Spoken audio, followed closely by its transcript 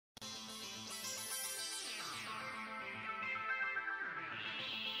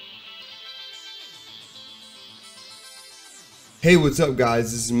Hey, what's up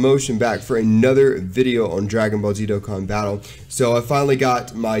guys? This is Motion back for another video on Dragon Ball Z Dokkan Battle. So I finally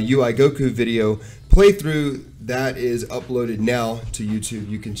got my UI Goku video playthrough that is uploaded now to YouTube.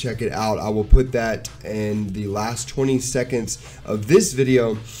 You can check it out. I will put that in the last 20 seconds of this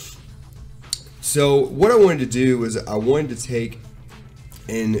video. So what I wanted to do was I wanted to take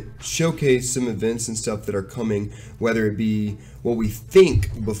and showcase some events and stuff that are coming, whether it be what we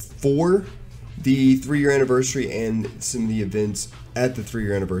think before the 3-year anniversary and some of the events at the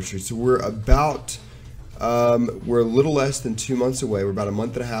 3-year anniversary. So we're about we're a little less than 2 months away. We're about a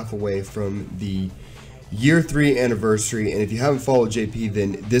month and a half away from the year 3 anniversary, and if you haven't followed JP,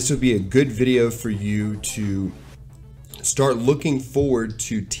 then this would be a good video for you to start looking forward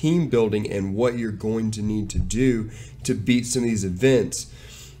to team building and what you're going to need to do to beat some of these events.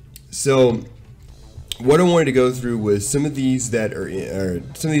 So what I wanted to go through was some of these that are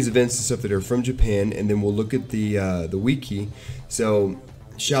some of these events and stuff that are from Japan, and then we'll look at the wiki. So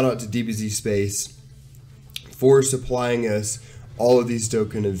shout out to DBZ Space for supplying us all of these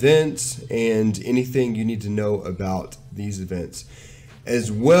Dokkan events and anything you need to know about these events,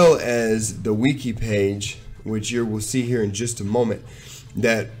 as well as the wiki page, which you will see here in just a moment,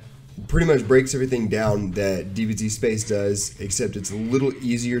 that pretty much breaks everything down that DBZ Space does, except it's a little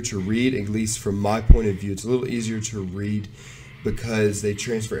easier to read, at least from my point of view. It's a little easier to read because they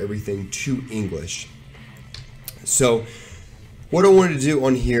transfer everything to English. So what I wanted to do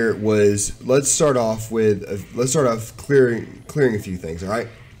on here was let's start off clearing a few things. All right,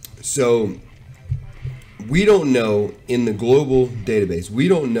 so we don't know in the global database, we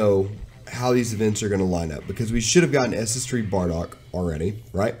don't know how these events are going to line up, because we should have gotten SS3 Bardock already,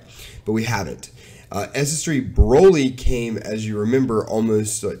 right? But we haven't. SS3 Broly came, as you remember,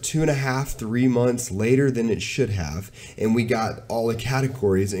 almost 2.5–3 months later than it should have, and we got all the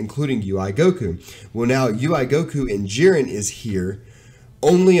categories, including UI Goku. Well, now UI Goku and Jiren is here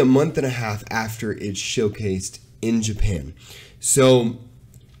only a month and a half after it's showcased in Japan. So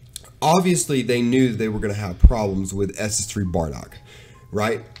obviously they knew they were going to have problems with SS3 Bardock,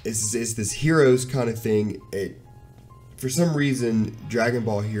 right? It's this Heroes kind of thing. For some reason, Dragon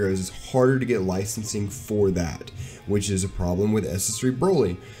Ball Heroes is harder to get licensing for that, which is a problem with SS3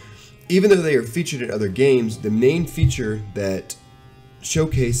 Broly. Even though they are featured in other games, the main feature that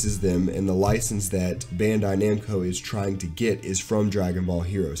showcases them and the license that Bandai Namco is trying to get is from Dragon Ball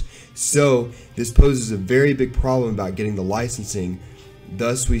Heroes. So this poses a very big problem about getting the licensing.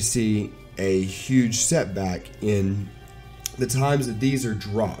 Thus, we see a huge setback in the times that these are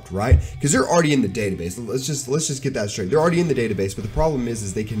dropped, right? Because they're already in the database. Let's just get that straight. They're already in the database, but the problem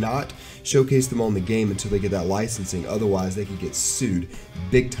is they cannot showcase them on the game until they get that licensing. Otherwise, they could get sued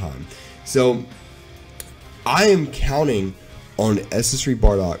big time. So I am counting on SS3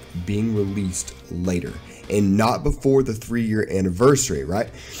 Bardock being released later and not before the 3-year anniversary, right?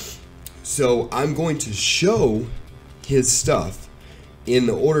 So I'm going to show his stuff in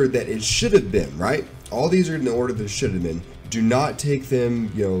the order that it should have been, right? All these are in the order that it should have been. Do not take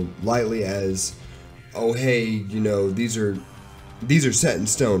them, lightly as, oh hey, these are set in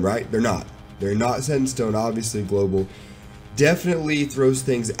stone, right? They're not. They're not set in stone. Obviously, global definitely throws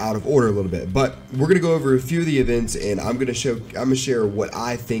things out of order a little bit. But we're gonna go over a few of the events, and I'm gonna share what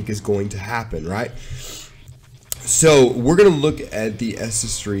I think is going to happen, right? So we're gonna look at the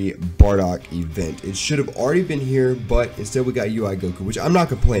SS3 Bardock event. It should have already been here, but instead we got UI Goku, which I'm not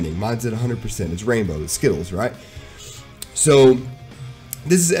complaining. Mine's at 100%. It's Rainbow. It's Skittles, right? So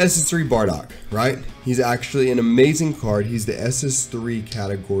this is SS3 Bardock, right? He's actually an amazing card. He's the SS3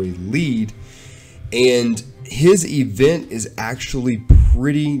 category lead, and his event is actually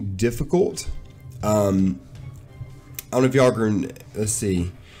pretty difficult. I don't know if y'all can, let's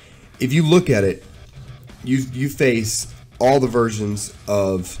see. If you look at it, you face all the versions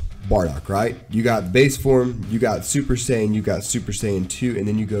of Bardock, right? You got base form, you got Super Saiyan, you got Super Saiyan 2, and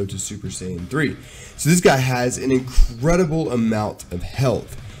then you go to Super Saiyan 3. So this guy has an incredible amount of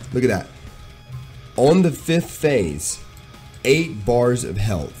health. Look at that. On the 5th phase, 8 bars of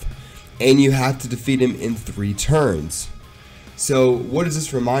health. And you have to defeat him in 3 turns. So what does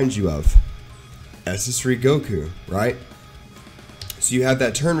this remind you of? SS3 Goku, right? So you have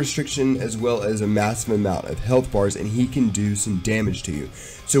that turn restriction as well as a massive amount of health bars, and he can do some damage to you.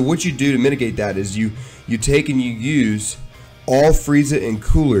 So what you do to mitigate that is you take and you use all Frieza and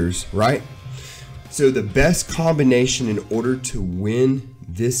coolers, right? So the best combination in order to win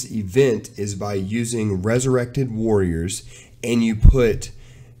this event is by using Resurrected Warriors, and you put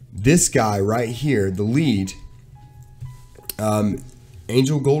this guy right here, the lead,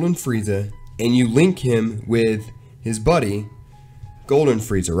 Angel Golden Frieza, and you link him with his buddy Golden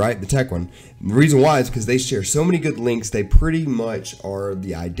Frieza, right? The tech one. And the reason why is because they share so many good links. They pretty much are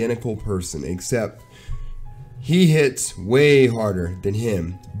the identical person, except he hits way harder than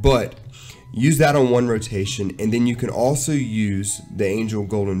him. But use that on one rotation, and then you can also use the Angel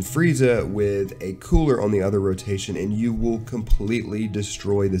Golden Frieza with a cooler on the other rotation, and you will completely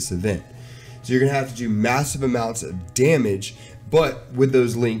destroy this event. So you're going to have to do massive amounts of damage, but with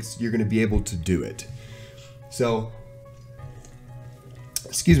those links, you're going to be able to do it. So,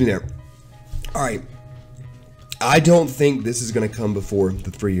 excuse me there. All right. I don't think this is going to come before the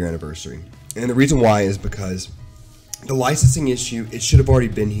 3-year anniversary. And the reason why is because the licensing issue, it should have already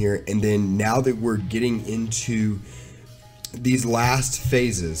been here. And then now that we're getting into these last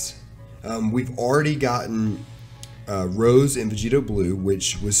phases, we've already gotten Rose and Vegeta Blue,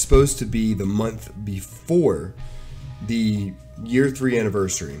 which was supposed to be the month before the year 3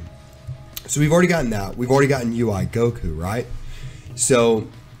 anniversary. So we've already gotten that. We've already gotten UI Goku, right? So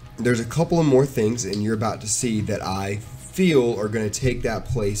there's a couple of more things, and you're about to see that I feel are going to take that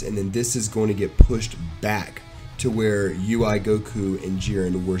place, and then this is going to get pushed back to where UI Goku and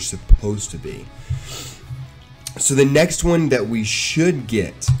Jiren were supposed to be. So the next one that we should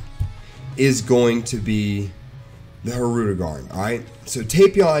get is going to be the Hirudegarn, alright? So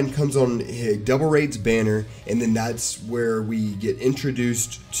Tapion comes on Double Raid's banner, and then that's where we get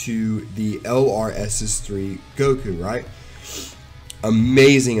introduced to the LRSS3 Goku, right?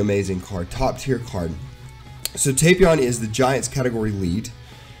 Amazing, amazing card. Top tier card. So Tapion is the Giants category lead,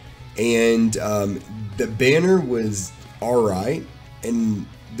 and the banner was alright, and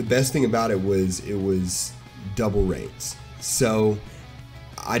the best thing about it was double raids. So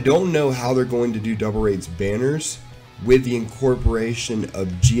I don't know how they're going to do double raids banners with the incorporation of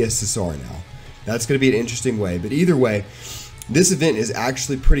GSSR now. That's going to be an interesting way, but either way, this event is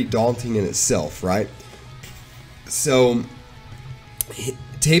actually pretty daunting in itself, right? So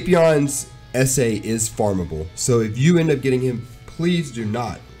Tapion's SA is farmable. So if you end up getting him, please do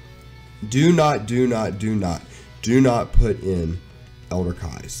not put in Elder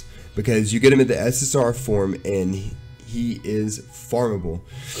Kai's, because you get him in the SSR form and he is farmable.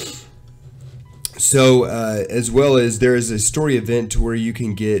 So as well as there is a story event to where you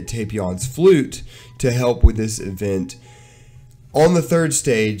can get Tapion's flute to help with this event. On the 3rd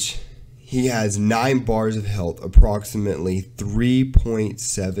stage, he has 9 bars of health, approximately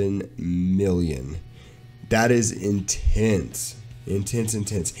 3.7 million. That is intense. Intense.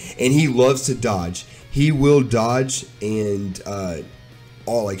 And he loves to dodge. He will dodge, and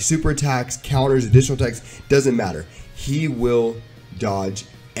all like super attacks, counters, additional attacks, doesn't matter. He will dodge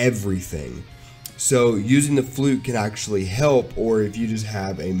everything. So using the flute can actually help, or if you just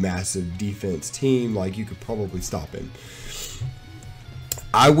have a massive defense team, like, you could probably stop him.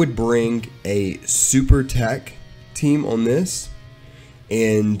 I would bring a super tech team on this,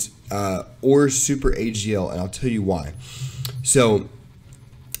 and or super AGL, and I'll tell you why. So,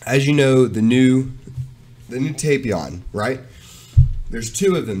 as you know, the new Tapion, right? There's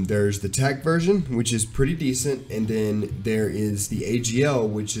 2 of them. There's the tech version, which is pretty decent, and then there is the AGL,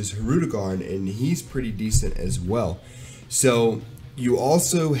 which is Hirudegarn, and he's pretty decent as well. So you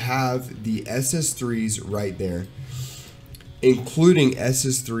also have the SS3s right there, including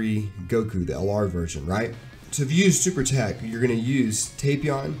SS3 Goku, the LR version, right? So if you use Super Tech, you're going to use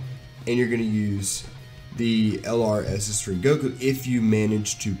Tapion, and you're going to use the LR SS3 Goku if you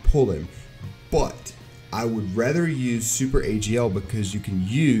manage to pull him. But I would rather use Super AGL because you can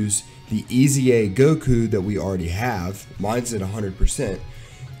use the Easy A Goku that we already have. Mine's at 100%.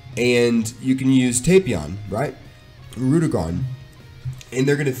 And you can use Tapion, right? Hirudegarn. And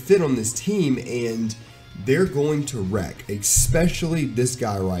they're going to fit on this team, and they're going to wreck, especially this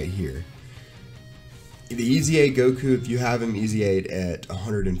guy right here. The Easy A Goku, if you have him Easy A at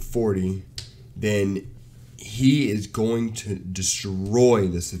 140, then he is going to destroy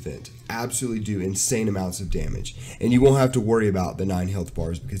this event. Absolutely do insane amounts of damage. And you won't have to worry about the 9 health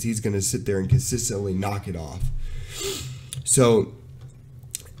bars because he's going to sit there and consistently knock it off. So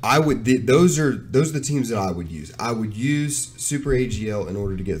I would those are the teams that I would use. I would use Super AGL in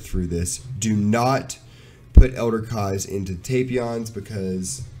order to get through this. Do not put Elder Kai's into Tapion's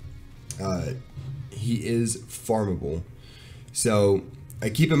because he is farmable. So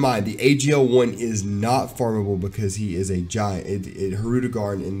keep in mind, the AGL one is not farmable because he is a giant.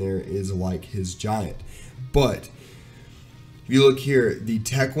 Hirudegarn in there is like his giant. But if you look here, the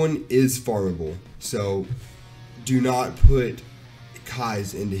tech one is farmable. So do not put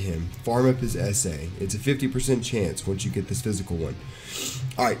Kai's into him. Farm up his SA. It's a 50% chance once you get this physical one.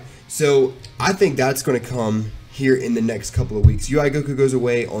 Alright, so I think that's going to come here in the next couple of weeks. UI Goku goes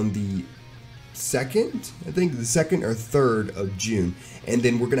away on the 2nd, I think the 2nd or 3rd of June, and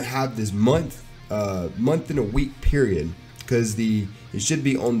then we're gonna have this month and a week period, because it should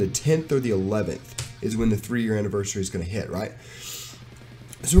be on the 10th or the 11th is when the 3-year anniversary is gonna hit, right?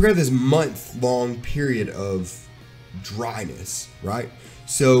 So we're gonna have this month-long period of dryness, right?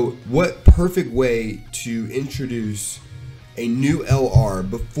 So what perfect way to introduce a new LR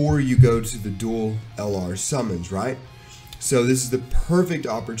before you go to the dual LR summons, right? So this is the perfect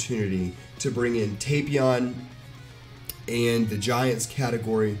opportunity to bring in Tapion and the Giants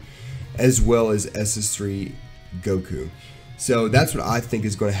category, as well as SS3 Goku. So that's what I think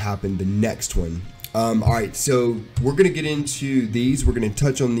is going to happen the next one. All right, so we're going to get into these. We're going to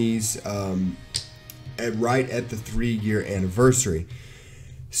touch on these right at the 3-year anniversary.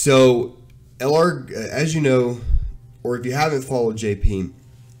 So LR, as you know, or if you haven't followed JP,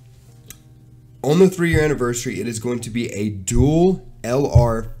 on the 3-year anniversary, it is going to be a dual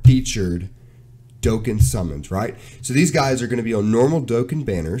LR featured Dokkan summons, right? So these guys are going to be on normal Dokkan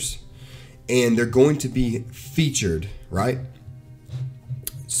banners, and they're going to be featured, right?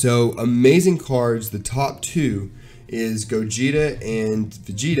 So amazing cards. The top 2 is Gogeta and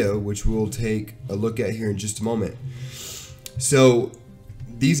Vegeta, which we'll take a look at here in just a moment. So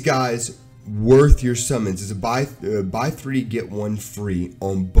these guys, worth your summons. Is a buy 3 get 1 free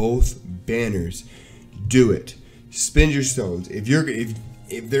on both banners. Do it. Spend your stones.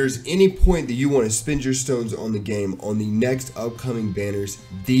 If there's any point that you want to spend your stones on the game on the next upcoming banners,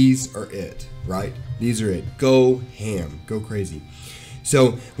 these are it, right? These are it. Go ham. Go crazy.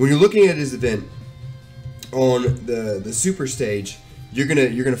 So when you're looking at this event on the super stage, you're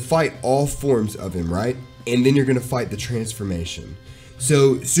gonna fight all forms of him, right? And then you're gonna fight the transformation.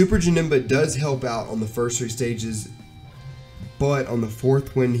 So Super Janemba does help out on the first 3 stages, but on the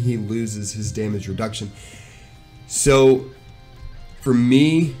 4th one he loses his damage reduction. So for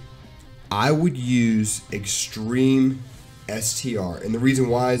me, I would use Extreme STR, and the reason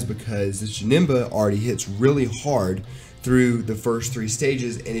why is because this Janemba already hits really hard through the first 3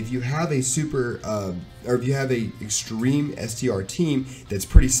 stages, and if you have a or if you have a Extreme STR team that's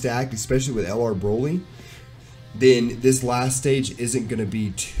pretty stacked, especially with LR Broly, then this last stage isn't going to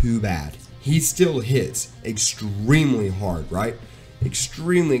be too bad. He still hits extremely hard, right?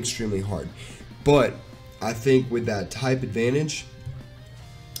 Extremely hard. But I think with that type advantage,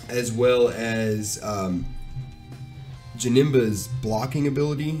 as well as Janemba's blocking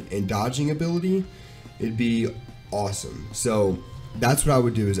ability and dodging ability, it'd be awesome. So that's what I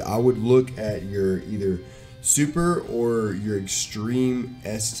would do, is I would look at your either Super or your Extreme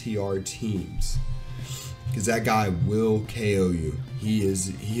STR teams, because that guy will KO you. He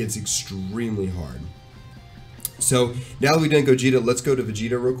hits extremely hard. So now that we've done Gogeta, let's go to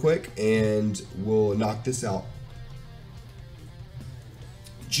Vegeta real quick and we'll knock this out.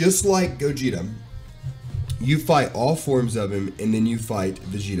 Just like Gogeta, you fight all forms of him and then you fight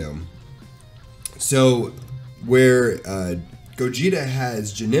Vegeta. So where Gogeta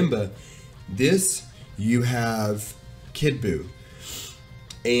has Janemba, this you have Kid Buu.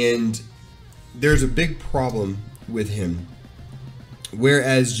 And there's a big problem with him.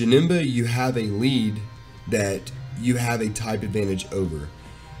 Whereas Janemba, you have a lead that you have a type advantage over.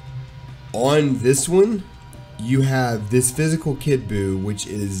 On this one, you have this physical Kid Buu, which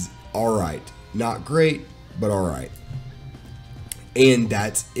is alright. Not great, but alright. And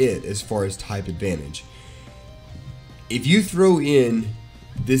that's it as far as type advantage. If you throw in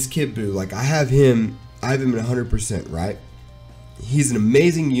this Kid Buu, like I have him at 100%, right? He's an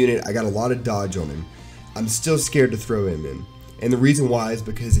amazing unit. I got a lot of dodge on him. I'm still scared to throw him in. And the reason why is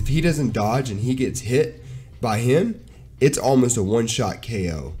because if he doesn't dodge and he gets hit by him, it's almost a one-shot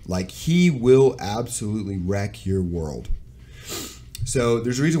KO. Like, he will absolutely wreck your world. So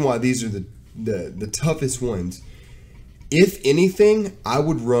there's a reason why these are the toughest ones. If anything, I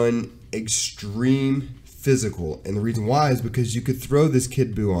would run Extreme Physical. And the reason why is because you could throw this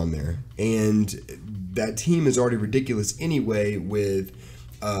Kid Buu on there. And that team is already ridiculous anyway with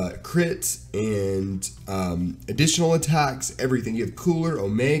crits and additional attacks, everything. You have Cooler,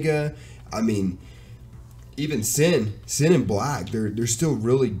 Omega, I mean, even Sin and Black, they're still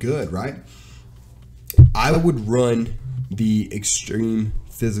really good, right? I would run the Extreme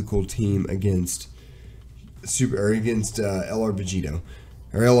Physical team against LR Vegito,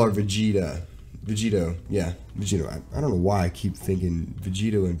 or LR Vegito, yeah, Vegito. I don't know why I keep thinking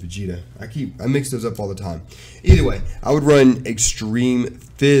Vegito and Vegeta. I mix those up all the time. Either way, I would run Extreme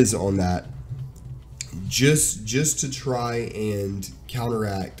Fizz on that, just to try and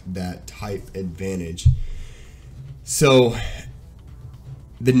counteract that type advantage. So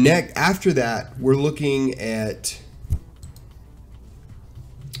after that, we're looking at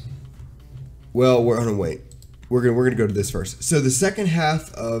Well, we're gonna wait. We're gonna go to this first. So the second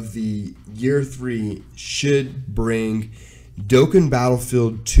half of the year 3 should bring Dokkan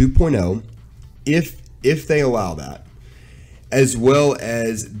Battlefield 2.0, if they allow that, as well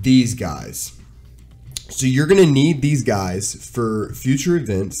as these guys. So you're gonna need these guys for future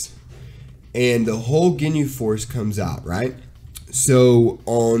events, and the whole Ginyu Force comes out, right? So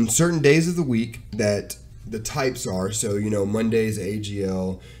on certain days of the week that the types are, so you know, Monday is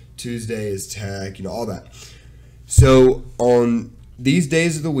AGL, Tuesday is Tech, you know, all that. So on these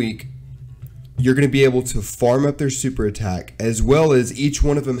days of the week, you're going to be able to farm up their super attack, as well as each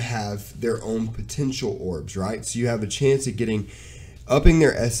one of them have their own potential orbs, right? So you have a chance at upping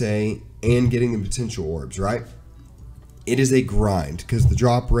their SA and getting the potential orbs, right? It is a grind because the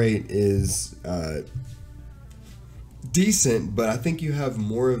drop rate is decent, but I think you have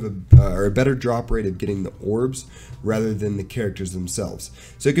more of a better drop rate of getting the orbs rather than the characters themselves.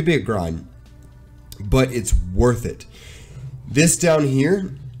 So it could be a grind, but it's worth it. This down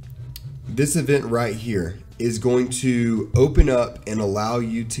here, this event right here, is going to open up and allow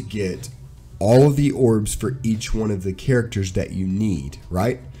you to get all of the orbs for each one of the characters that you need,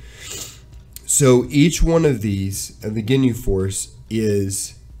 right? So each one of these, of the Ginyu Force,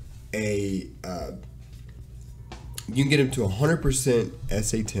 is a you can get them to 100%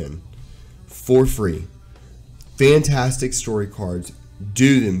 SA10 for free. Fantastic story cards.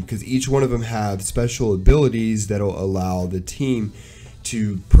 Do them, because each one of them have special abilities that'll allow the team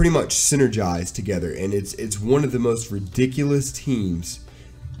to pretty much synergize together, and it's one of the most ridiculous teams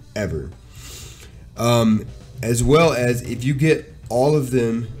ever. As well as if you get all of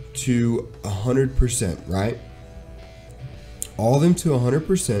them to 100%, right? All of them to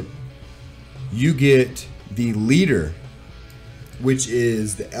 100%, you get the leader, which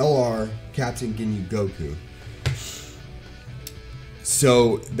is the LR Captain Ginyu Goku.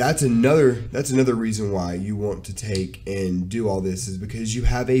 So that's another reason why you want to take and do all this, is because you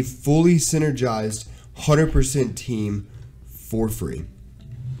have a fully synergized 100% team for free.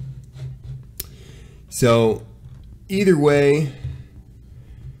 So either way,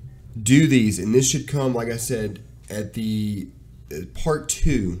 do these, and this should come, like I said, at the part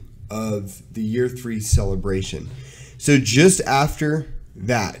 2 of the year 3 celebration. So just after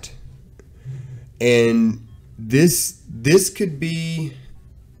that, and this could be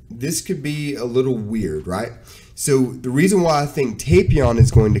a little weird, right? So the reason why I think Tapion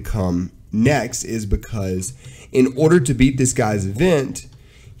is going to come next is because in order to beat this guy's event,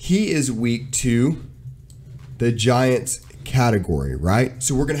 he is weak to the Giants category, right?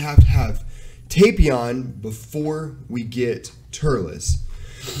 So we're gonna have to have Tapion before we get Turles.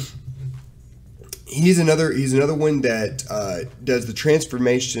 He's another one that does the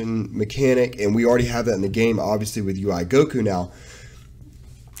transformation mechanic, and we already have that in the game, obviously, with UI Goku now.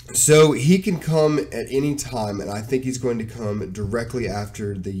 So he can come at any time, and I think he's going to come directly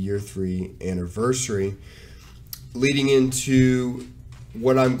after the year 3 anniversary, leading into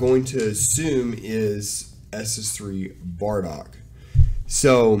what I'm going to assume is SS3 Bardock.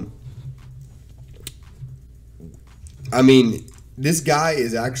 So, I mean, this guy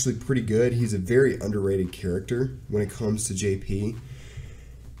is actually pretty good. He's a very underrated character when it comes to JP.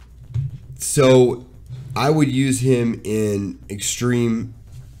 So I would use him in Extreme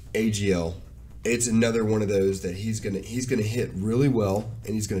AGL. It's another one of those that he's gonna hit really well,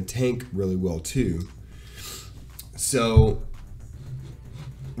 and he's gonna tank really well too. So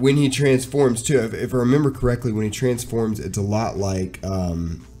when he transforms too, if I remember correctly, when he transforms, it's a lot like a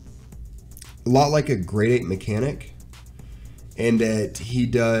grade 8 mechanic. And that he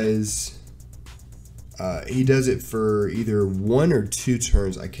does it for either 1 or 2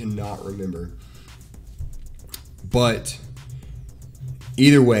 turns. I cannot remember. But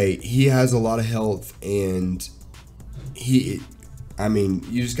either way, he has a lot of health, and you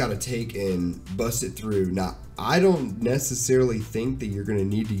just got to take and bust it through. Now, I don't necessarily think that you're going to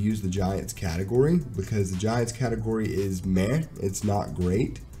need to use the Giants category, because the Giants category is meh. It's not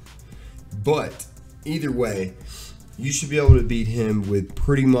great. But either way, you should be able to beat him with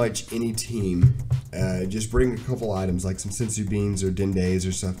pretty much any team. Just bring a couple items like some sensu beans or dendays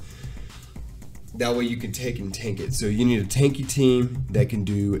or stuff. That way you can take and tank it. So you need a tanky team that can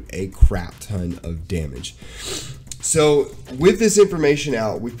do a crap ton of damage. So with this information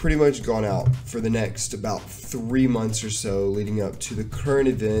out, we've pretty much gone out for the next about 3 months or so, leading up to the current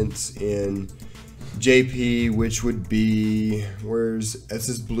events in JP, which would be, where's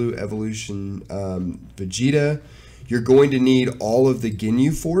SS Blue Evolution, Vegeta. You're going to need all of the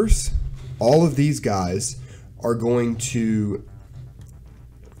Ginyu Force. All of these guys are going to,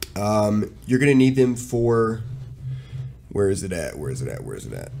 you're going to need them for, where is it at?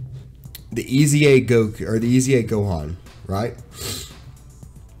 the EZA Goku, or the EZA Gohan, right?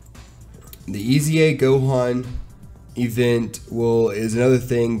 The EZA Gohan event is another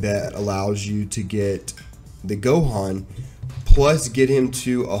thing that allows you to get the Gohan, plus get him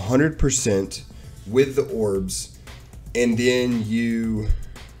to 100% with the orbs, and then you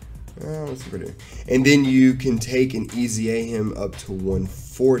and then you can take and EZA him up to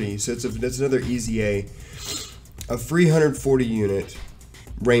 140. So that's another EZA, a free 140 unit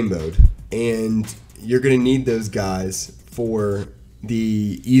rainbowed, and you're gonna need those guys for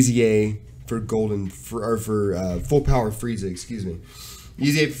the EZA for full power Frieza. Excuse me.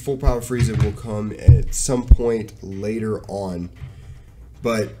 EZA for full power Frieza will come at some point later on,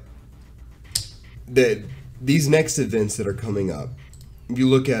 but these next events that are coming up, if you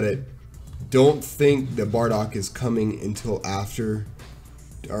look at it, don't think that Bardock is coming until after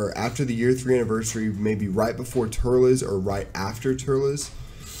the year 3 anniversary, maybe right before Turles or right after Turles.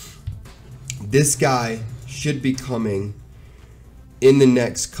 This guy should be coming in the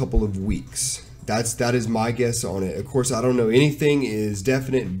next couple of weeks. That is my guess on it. Of course, I don't know, anything is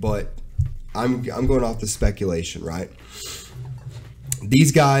definite, but I'm going off the speculation, right?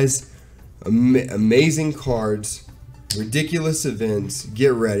 These guys, amazing cards, ridiculous events.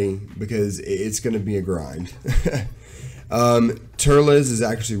 Get ready, because it's going to be a grind. Turles is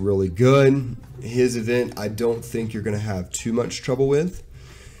actually really good. His event, I don't think you're going to have too much trouble with,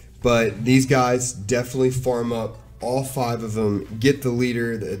 but these guys definitely farm up all 5 of them. Get the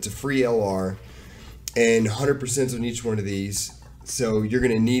leader. It's a free LR, and 100% on each one of these. So you're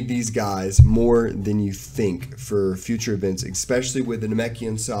going to need these guys more than you think for future events, especially with the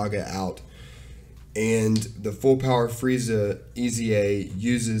Namekian Saga out. And the full power Frieza EZA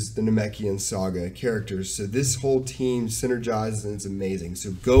uses the Namekian Saga characters. So this whole team synergizes, and it's amazing.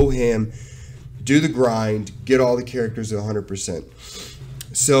 So go ham, do the grind, get all the characters at 100%.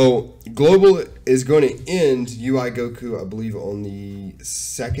 So Global is going to end UI Goku, I believe, on the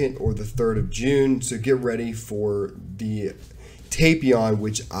 2nd or the 3rd of June. So get ready for the Tapion,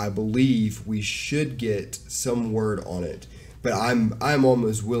 which I believe we should get some word on it. But I'm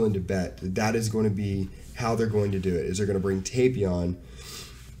almost willing to bet that is going to be how they're going to do it. Is they're going to bring Tapion,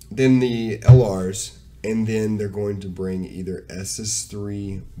 then the LRs, and then they're going to bring either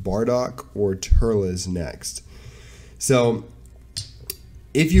SS3 Bardock or Turles next. So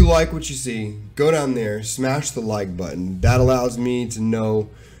if you like what you see, go down there, smash the like button. That allows me to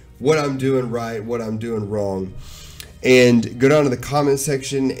know what I'm doing right, what I'm doing wrong. And go down to the comment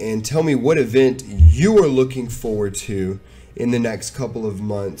section and tell me what event you are looking forward to in the next couple of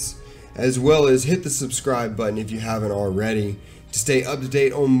months, as well as hit the subscribe button if you haven't already to stay up to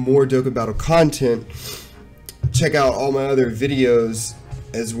date on more Dokkan Battle content. Check out all my other videos,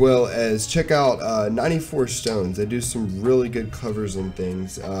 as well as check out 94 Stones. I do some really good covers and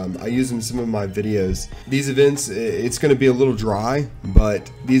things. I use them in some of my videos. These events, it's going to be a little dry,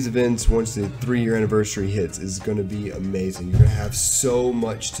 but these events, once the 3-year anniversary hits, is going to be amazing. You're going to have so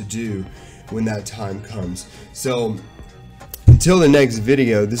much to do when that time comes. So until the next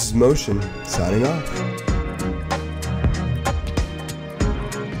video, this is Motion, signing off.